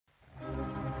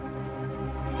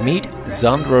Meet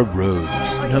Zandra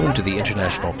Rhodes, known to the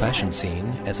international fashion scene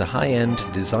as a high-end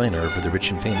designer for the rich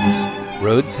and famous.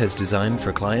 Rhodes has designed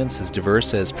for clients as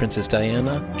diverse as Princess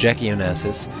Diana, Jackie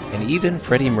Onassis, and even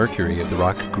Freddie Mercury of the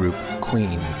rock group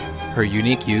Queen. Her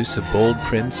unique use of bold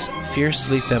prints,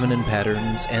 fiercely feminine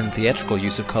patterns, and theatrical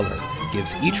use of color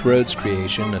gives each Rhodes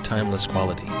creation a timeless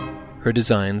quality. Her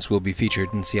designs will be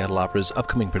featured in Seattle Opera's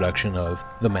upcoming production of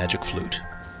The Magic Flute.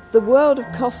 The world of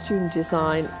costume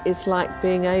design is like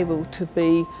being able to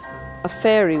be a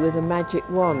fairy with a magic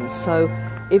wand. So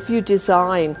if you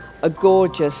design a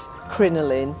gorgeous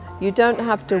crinoline, you don't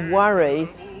have to worry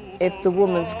if the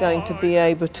woman's going to be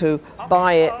able to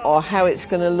buy it or how it's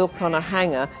going to look on a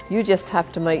hanger. You just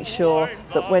have to make sure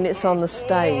that when it's on the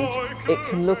stage, it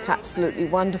can look absolutely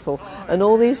wonderful. And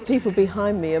all these people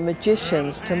behind me are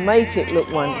magicians to make it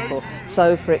look wonderful.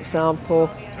 So, for example,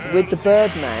 with the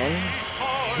Birdman,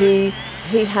 he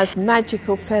has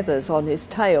magical feathers on his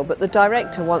tail, but the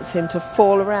director wants him to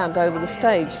fall around over the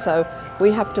stage, so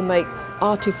we have to make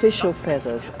artificial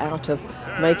feathers out of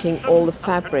making all the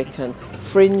fabric and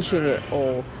fringing it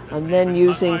all, and then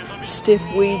using stiff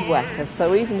weed whacker,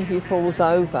 so even if he falls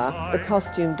over, the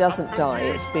costume doesn't die.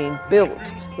 It's been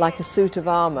built like a suit of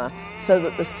armour, so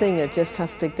that the singer just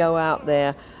has to go out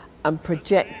there and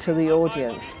project to the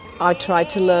audience. I tried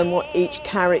to learn what each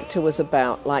character was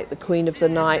about, like the Queen of the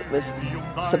Night was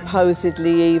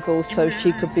supposedly evil, so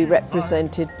she could be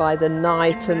represented by the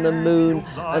night and the moon,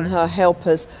 and her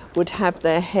helpers would have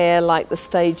their hair like the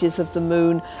stages of the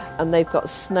moon, and they've got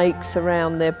snakes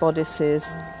around their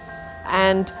bodices.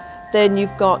 And then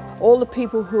you've got all the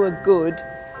people who are good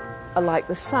are like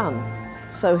the sun.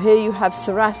 So here you have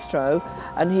Sarastro,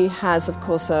 and he has, of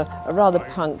course, a rather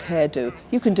punk hairdo.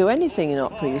 You can do anything in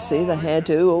opera, you see. The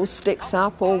hairdo all sticks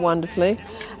up all wonderfully.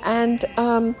 And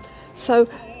so,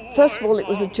 first of all, it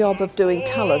was a job of doing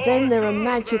colour. Then there are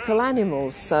magical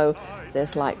animals. So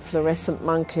there's like fluorescent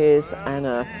monkeys and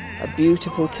a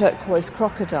beautiful turquoise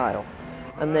crocodile.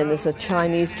 And then there's a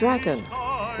Chinese dragon.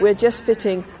 We're just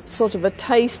fitting sort of a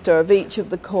taster of each of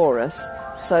the chorus,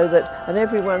 so that, and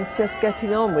everyone's just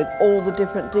getting on with all the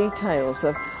different details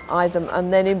of either,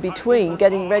 and then in between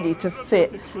getting ready to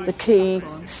fit the key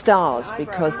stars,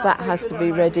 because that has to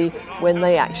be ready when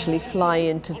they actually fly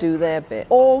in to do their bit.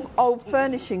 All old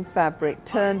furnishing fabric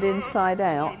turned inside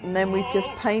out, and then we've just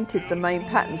painted the main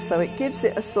pattern, so it gives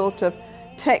it a sort of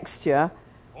texture,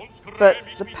 but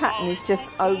the pattern is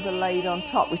just overlaid on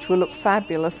top, which will look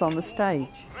fabulous on the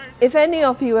stage. If any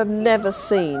of you have never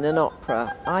seen an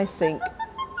opera, I think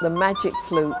the Magic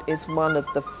Flute is one of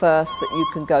the first that you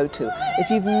can go to.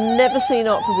 If you've never seen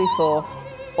opera before,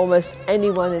 almost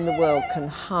anyone in the world can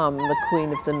hum the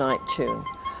Queen of the Night tune.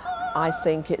 I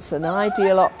think it's an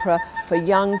ideal opera for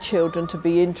young children to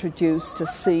be introduced to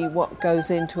see what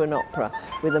goes into an opera,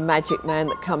 with a magic man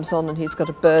that comes on and he's got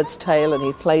a bird's tail and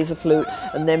he plays a flute,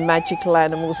 and then magical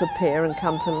animals appear and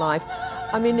come to life.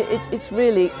 I mean, it's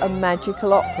really a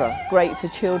magical opera, great for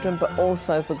children but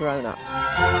also for grown-ups.